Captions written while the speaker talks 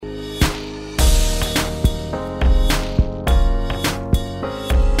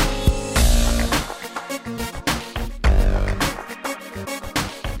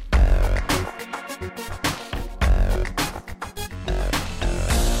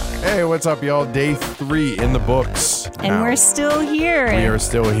Hey, what's up, y'all? Day 3 in the books. And we're still here. We are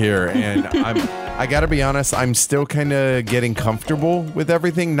still here. And I got to be honest, I'm still kind of getting comfortable with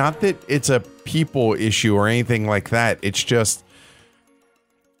everything. Not that it's a people issue or anything like that. It's just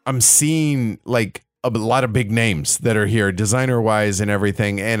I'm seeing like a lot of big names that are here, designer-wise and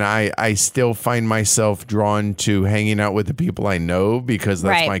everything. And I still find myself drawn to hanging out with the people I know because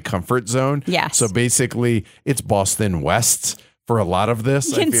that's my comfort zone. Yes. So basically, it's Boston West for a lot of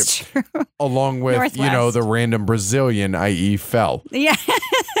this. It's true. Along with, Northwest. the random Brazilian, i.e. Fell. Yeah.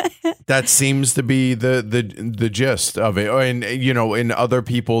 That seems to be the gist of it. And, and other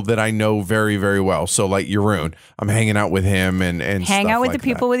people that I know very, very well. So like Jeroen, I'm hanging out with him and hang out with like the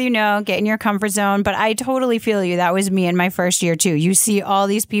people get in your comfort zone. But I totally feel you. That was me in my first year too. You see all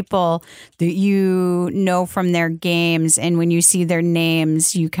these people that you know from their games. And when you see their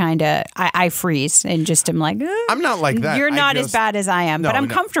names, you kind of, I freeze and just am like, I'm not like that. You're not as bad as I am, but I'm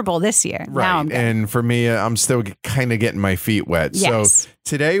comfortable this year. Right. Now I'm good. And for me, I'm still kind of getting my feet wet. Yes. So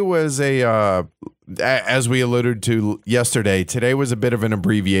today was as we alluded to yesterday, today was a bit of an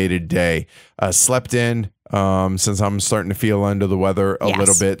abbreviated day. Slept in since I'm starting to feel under the weather a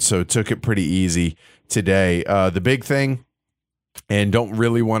little bit. So took it pretty easy today. The big thing, and don't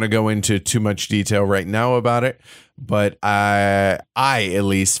really want to go into too much detail right now about it, but I at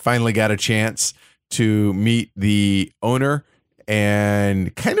least finally got a chance to meet the owner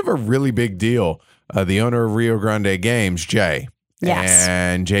and kind of a really big deal. The owner of Rio Grande Games, Jay. Yes.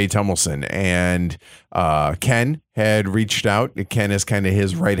 And Jay Tummelson. And Ken had reached out. Ken is kind of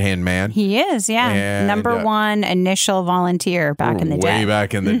his right-hand man. He is, yeah. And, Number one initial volunteer back in the day. Way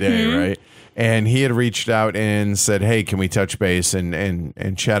back in the day, right? And he had reached out and said, hey, can we touch base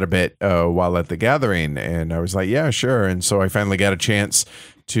and chat a bit while at the gathering? And I was like, yeah, sure. And so I finally got a chance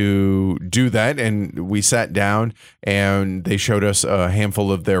to do that. And we sat down and they showed us a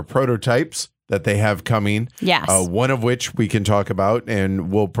handful of their prototypes that they have coming. Yes. One of which we can talk about,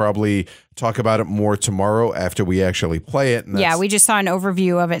 and we'll probably talk about it more tomorrow after we actually play it. And we just saw an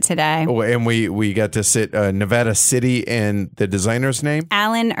overview of it today. Oh, and we got to sit Nevada City and the designer's name?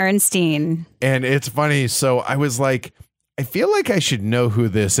 Alan Ernstine. And it's funny. So I was like, I feel like I should know who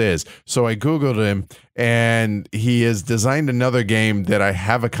this is. So I Googled him, and he has designed another game that I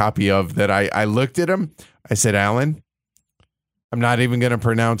have a copy of that I looked at him. I said, Alan, I'm not even going to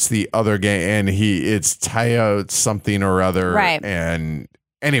pronounce the other game. And it's Taya something or other. Right. And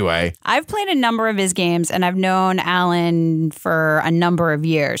anyway, I've played a number of his games and I've known Alan for a number of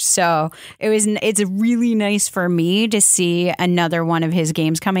years. So it's really nice for me to see another one of his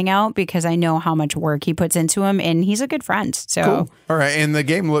games coming out because I know how much work he puts into him and he's a good friend. So cool. All right. And the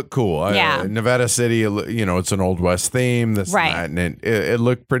game looked cool. Yeah. Nevada City, it's an Old West theme. This right. And that, and it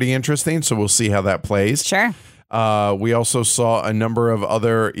looked pretty interesting. So we'll see how that plays. Sure. We also saw a number of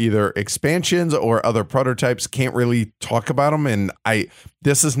other either expansions or other prototypes. Can't really talk about them. And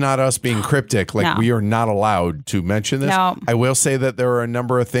this is not us being cryptic. Like we are not allowed to mention this. No. I will say that there are a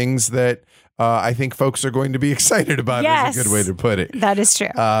number of things that I think folks are going to be excited about. Yes. Is a good way to put it. That is true.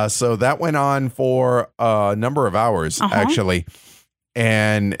 So that went on for a number of hours, actually.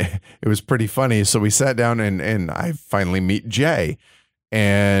 And it was pretty funny. So we sat down and I finally meet Jay.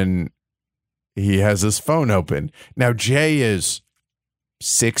 And he has his phone open. Now, Jay is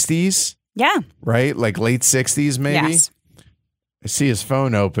 60s. Yeah. Right? Like late 60s, maybe? Yes. I see his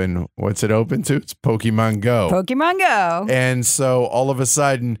phone open. What's it open to? It's Pokemon Go. Pokemon Go. And so all of a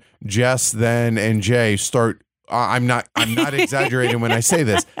sudden, Jess then and Jay start. I'm not exaggerating when I say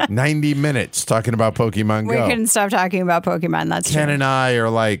this. 90 minutes talking about Pokemon Go. We couldn't stop talking about Pokemon. That's Ken true. and I are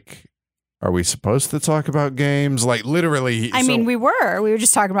like, are we supposed to talk about games? Like literally. I mean, we were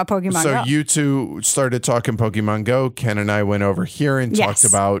just talking about Pokemon Go. So you two started talking Pokemon Go. Ken and I went over here and talked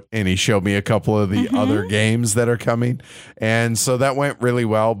about, and he showed me a couple of the other games that are coming. And so that went really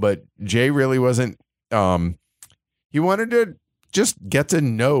well. But Jay really wasn't, he wanted to just get to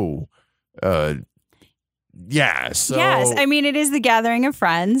know, yes. I mean, it is the gathering of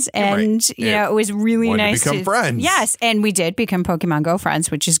friends, and it was really nice to become friends. Yes, and we did become Pokemon Go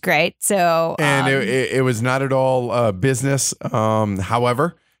friends, which is great. So, and it was not at all business.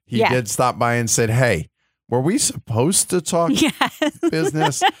 However, he did stop by and said, "Hey, were we supposed to talk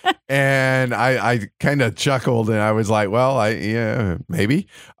business?" And I kind of chuckled and I was like, well, maybe.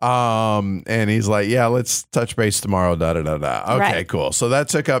 And he's like, yeah, let's touch base tomorrow. Okay, cool. So that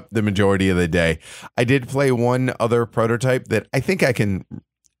took up the majority of the day. I did play one other prototype that I think I can.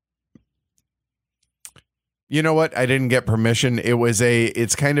 You know what? I didn't get permission.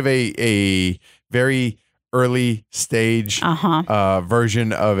 It's kind of a very early stage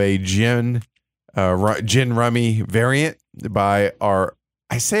version of a gin rummy variant by our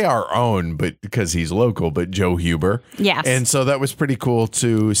I say our own, but because he's local, but Joe Huber. Yes. And so that was pretty cool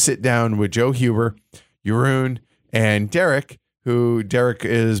to sit down with Joe Huber, Jeroen, and Derek, who Derek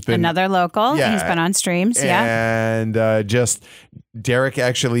has been another local. Yeah. He's been on streams. Yeah. And just Derek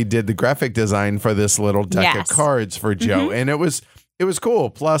actually did the graphic design for this little deck of cards for Joe. And it was cool.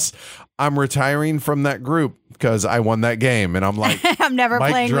 Plus, I'm retiring from that group because I won that game. And I'm like, I'm never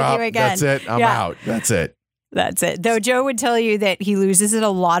playing with you again. That's it. I'm out. That's it. That's it. Though Joe would tell you that he loses at a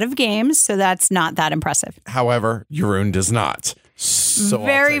lot of games, so that's not that impressive. However, Jeroen does not. So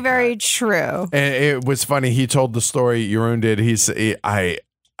very, very true. And it was funny. He told the story. Jeroen did. I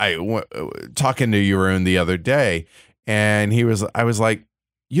talking to Jeroen the other day, and I was like,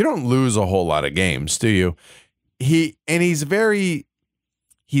 you don't lose a whole lot of games, do you? He's very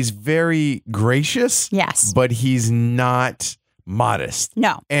gracious. Yes, but he's not modest.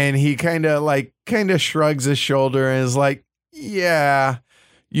 No. And he kind of shrugs his shoulder and is like, yeah,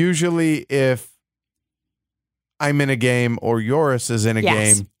 usually if I'm in a game or Joris is in a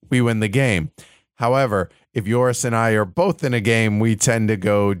game, we win the game. However, if Joris and I are both in a game, we tend to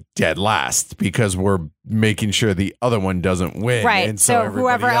go dead last because we're making sure the other one doesn't win. Right. And so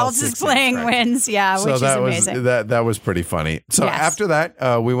whoever else is playing wins. Yeah, so which is amazing. That was pretty funny. So after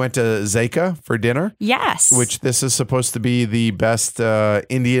that, we went to Zeka for dinner. Yes. Which this is supposed to be the best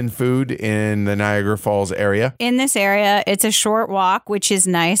Indian food in the Niagara Falls area. In this area, it's a short walk, which is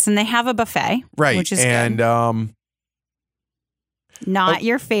nice. And they have a buffet. Right. Which is good. Not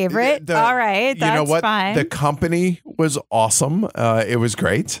your favorite. All right. That's you know what? fine. The company was awesome. It was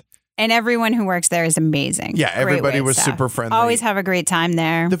great. And everyone who works there is amazing. Yeah, everybody was super friendly. Always have a great time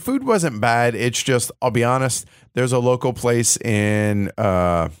there. The food wasn't bad. It's just, I'll be honest, there's a local place in,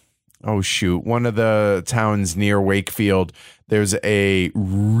 one of the towns near Wakefield. There's a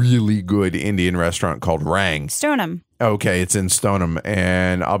really good Indian restaurant called Rang. Stoneham. Okay, it's in Stoneham.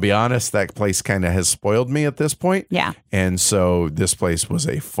 And I'll be honest, that place kind of has spoiled me at this point. Yeah. And so this place was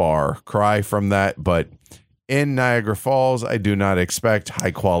a far cry from that. But in Niagara Falls, I do not expect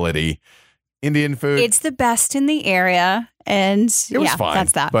high quality Indian food. It's the best in the area. And it was fine.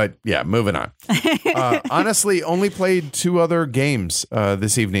 That's that. But yeah, moving on. Honestly, only played 2 other games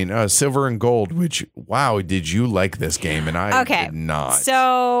this evening, Silver and Gold, which, wow, did you like this game? And I did not.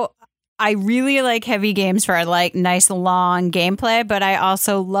 So I really like heavy games for like nice long gameplay, but I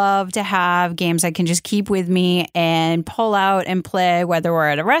also love to have games I can just keep with me and pull out and play, whether we're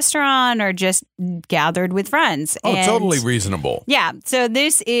at a restaurant or just gathered with friends. Totally reasonable. Yeah. So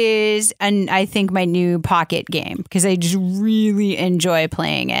this is, I think, my new pocket game because I just really enjoy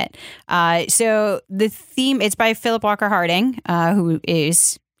playing it. So the theme, it's by Philip Walker Harding, who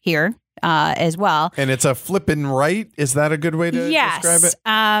is here. As well. And it's a flip and right. Is that a good way to describe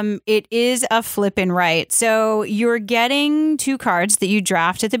it? It is a flip and right. So you're getting 2 cards that you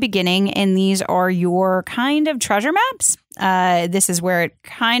draft at the beginning, and these are your kind of treasure maps. This is where it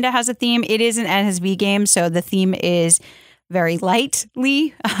kind of has a theme. It is an NSV game, so the theme is very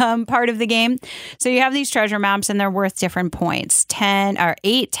lightly part of the game. So you have these treasure maps and they're worth different points,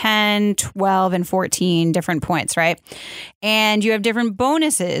 8, 10, 12, and 14 different points, right? And you have different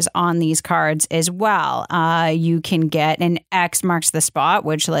bonuses on these cards as well. You can get an X marks the spot,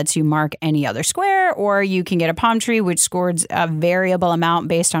 which lets you mark any other square, or you can get a palm tree, which scores a variable amount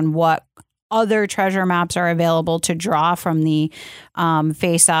based on what other treasure maps are available to draw from the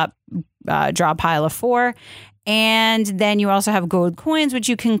face-up draw pile of 4. And then you also have gold coins, which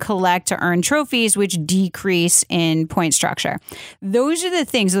you can collect to earn trophies, which decrease in point structure. Those are the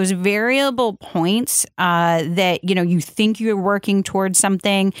things, those variable points that, you think you're working towards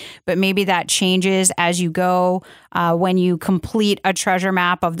something, but maybe that changes as you go. When you complete a treasure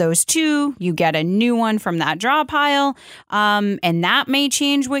map of those 2, you get a new one from that draw pile. And that may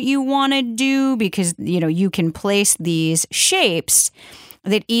change what you want to do because, you can place these shapes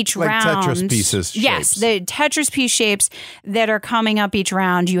that each like round, Tetris pieces. Yes, the Tetris piece shapes that are coming up each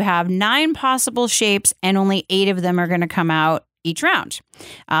round. You have 9 possible shapes, and only 8 of them are going to come out each round.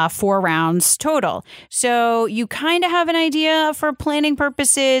 4 rounds total. So you kind of have an idea for planning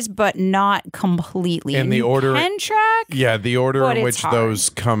purposes, but not completely. And the order, can track. Yeah, the order in which those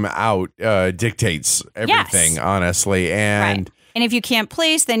come out dictates everything. Yes. Honestly, and. Right. And if you can't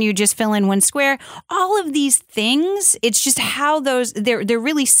place, then you just fill in 1 square. All of these things, it's just how they're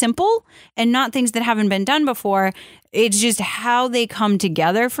really simple and not things that haven't been done before. It's just how they come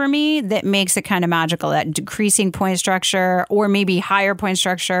together for me that makes it kind of magical. That decreasing point structure or maybe higher point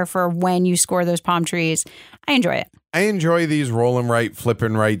structure for when you score those palm trees. I enjoy it. I enjoy these roll and right, flip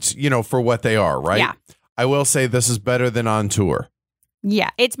and rights, for what they are, right? Yeah. I will say this is better than On Tour. Yeah,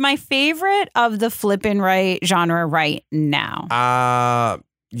 it's my favorite of the flip and write genre right now.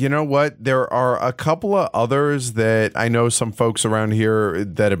 You know what? There are a couple of others that I know some folks around here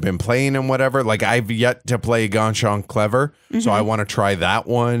that have been playing and whatever. Like I've yet to play Genshin Clever, so I want to try that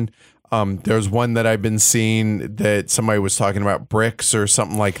one. There's one that I've been seeing that somebody was talking about, Bricks or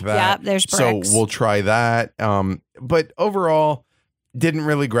something like that. Yeah, there's Bricks. So we'll try that. But overall, didn't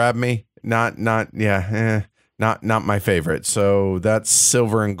really grab me. Not my favorite. So that's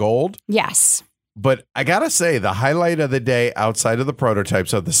Silver and Gold. Yes. But I gotta say, the highlight of the day outside of the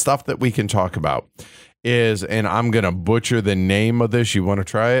prototypes of the stuff that we can talk about is, and I'm gonna butcher the name of this. You want to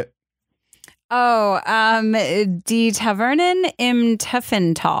try it? Oh, Die Tavernen im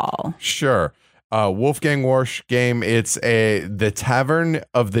Tiefental. Sure. Wolfgang Warsch game. It's the Tavern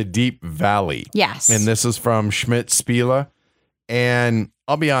of the Deep Valley. Yes. And this is from Schmidt Spiele. And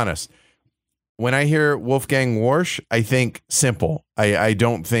I'll be honest, when I hear Wolfgang Warsch, I think simple. I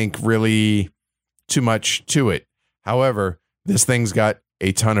don't think really too much to it. However, this thing's got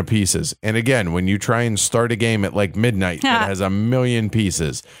a ton of pieces. And again, when you try and start a game at like midnight that has a million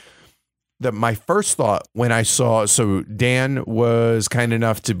pieces, my first thought when I saw, so Dan was kind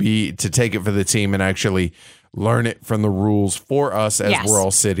enough to take it for the team and actually learn it from the rules for us as we're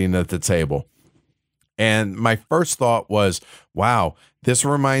all sitting at the table. And my first thought was, wow, this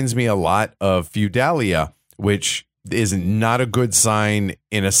reminds me a lot of Feudalia, which is not a good sign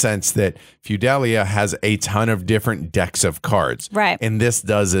in a sense that Feudalia has a ton of different decks of cards. Right. And this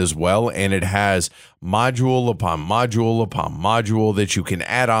does as well. And it has module upon module upon module that you can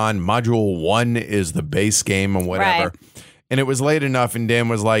add on. Module 1 is the base game and whatever. Right. And it was late enough and Dan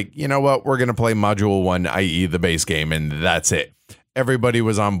was like, you know what? We're going to play module 1, i.e. the base game. And that's it. Everybody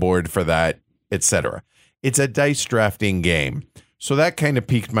was on board for that, etc. It's a dice drafting game. So that kind of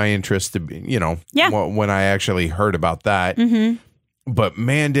piqued my interest, when I actually heard about that. Mm-hmm. But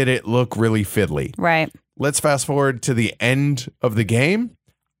man, did it look really fiddly. Right. Let's fast forward to the end of the game.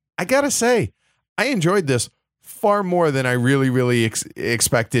 I got to say, I enjoyed this far more than I really, really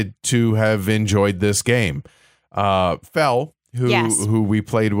expected to have enjoyed this game. Fell, who we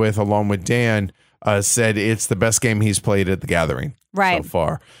played with along with Dan, said it's the best game he's played at the Gathering so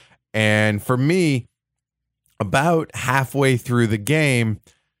far. And for me, about halfway through the game,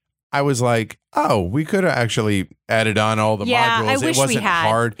 I was like, oh, we could have actually added on all the modules. I wish it wasn't we had.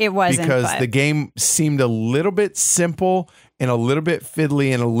 hard. It wasn't. Because the game seemed a little bit simple and a little bit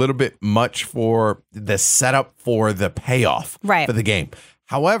fiddly and a little bit much for the setup for the payoff for the game.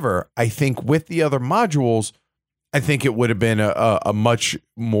 However, I think with the other modules, I think it would have been a much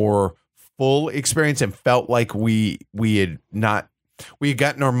more full experience and felt like we had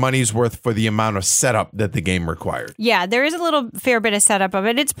gotten our money's worth for the amount of setup that the game required. Yeah, there is a little fair bit of setup of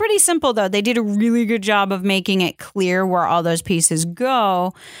it. It's pretty simple, though. They did a really good job of making it clear where all those pieces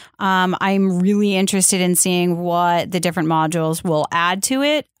go. I'm really interested in seeing what the different modules will add to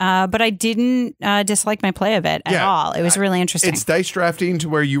it, but I didn't dislike my play of it at all. It was really interesting. It's dice drafting to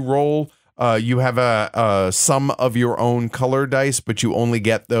where you roll. You have a sum of your own color dice, but you only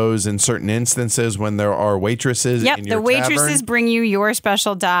get those in certain instances when there are waitresses. Yep, in your the waitresses tavern. bring you your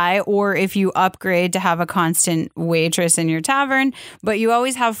special die, or if you upgrade to have a constant waitress in your tavern. But you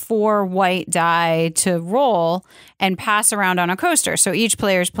always have 4 white die to roll and pass around on a coaster. So each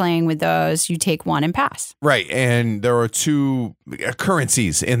player is playing with those. You take 1 and pass. Right, and there are 2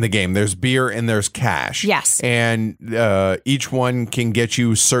 currencies in the game. There's beer and there's cash. Yes. And each one can get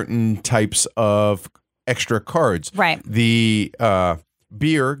you certain types of extra cards. Right. The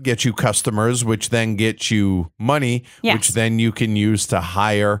beer gets you customers, which then gets you money, which then you can use to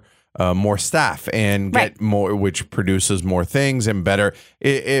hire more staff and get more, which produces more things and better.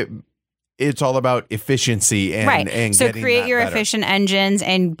 It's all about efficiency and so getting create that your better. efficient engines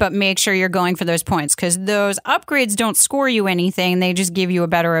but make sure you're going for those points, because those upgrades don't score you anything. They just give you a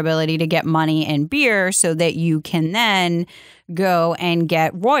better ability to get money and beer so that you can then go and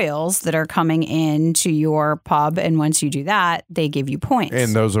get royals that are coming into your pub. And once you do that, they give you points.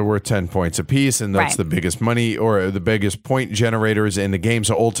 And those are worth 10 points apiece. And that's the biggest money or the biggest point generators in the game.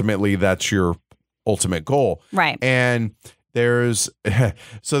 So ultimately, that's your ultimate goal. Right. And there's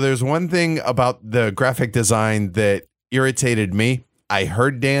one thing about the graphic design that irritated me. I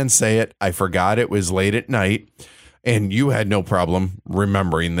heard Dan say it. I forgot it was late at night. And you had no problem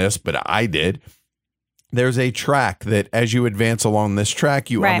remembering this, but I did. There's a track that as you advance along this track,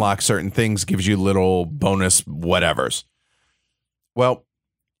 you unlock certain things, gives you little bonus whatevers. Well,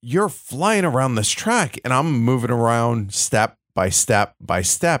 you're flying around this track and I'm moving around step by step by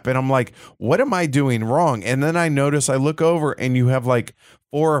step. And I'm like, what am I doing wrong? And then I look over and you have like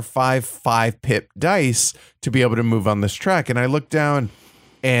 4 or 5 pip dice to be able to move on this track. And I look down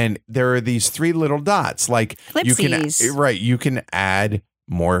and there are these 3 little dots. Like you can add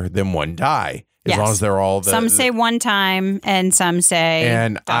more than 1 die. As long as they're all some say 1 time and some say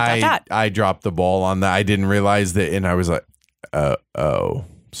and I dropped the ball on that. I didn't realize that, and I was like, oh.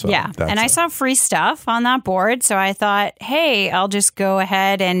 So yeah, and I saw free stuff on that board, so I thought, hey, I'll just go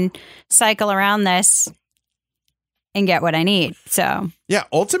ahead and cycle around this and get what I need. So yeah,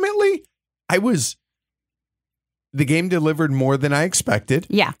 ultimately, the game delivered more than I expected.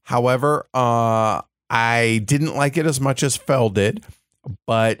 Yeah. However, I didn't like it as much as Fell did.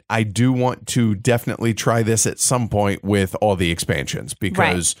 But I do want to definitely try this at some point with all the expansions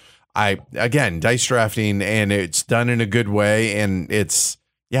because dice drafting and it's done in a good way. And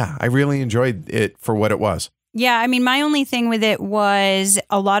I really enjoyed it for what it was. Yeah. I mean, my only thing with it was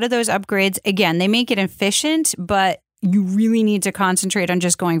a lot of those upgrades, again, they make it efficient, but you really need to concentrate on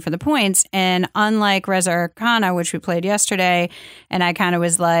just going for the points. And unlike Res Arcana, which we played yesterday, and I kind of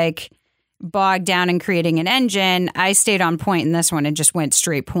was like, bogged down in creating an engine, I stayed on point in this one and just went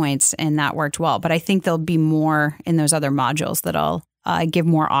straight points, and that worked well. But I think there'll be more in those other modules that'll give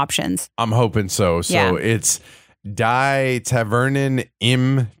more options. I'm hoping so. So it's Die Tavernen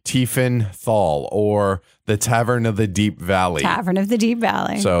im Tiefen Thal, or the Tavern of the Deep Valley. Tavern of the Deep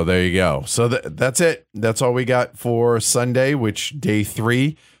Valley. So there you go. So that's it. That's all we got for Sunday, which day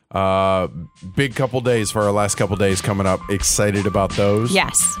 3. Big couple days for our last couple days coming up. Excited about those.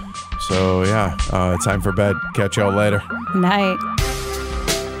 Yes. So yeah, time for bed. Catch y'all later. Night.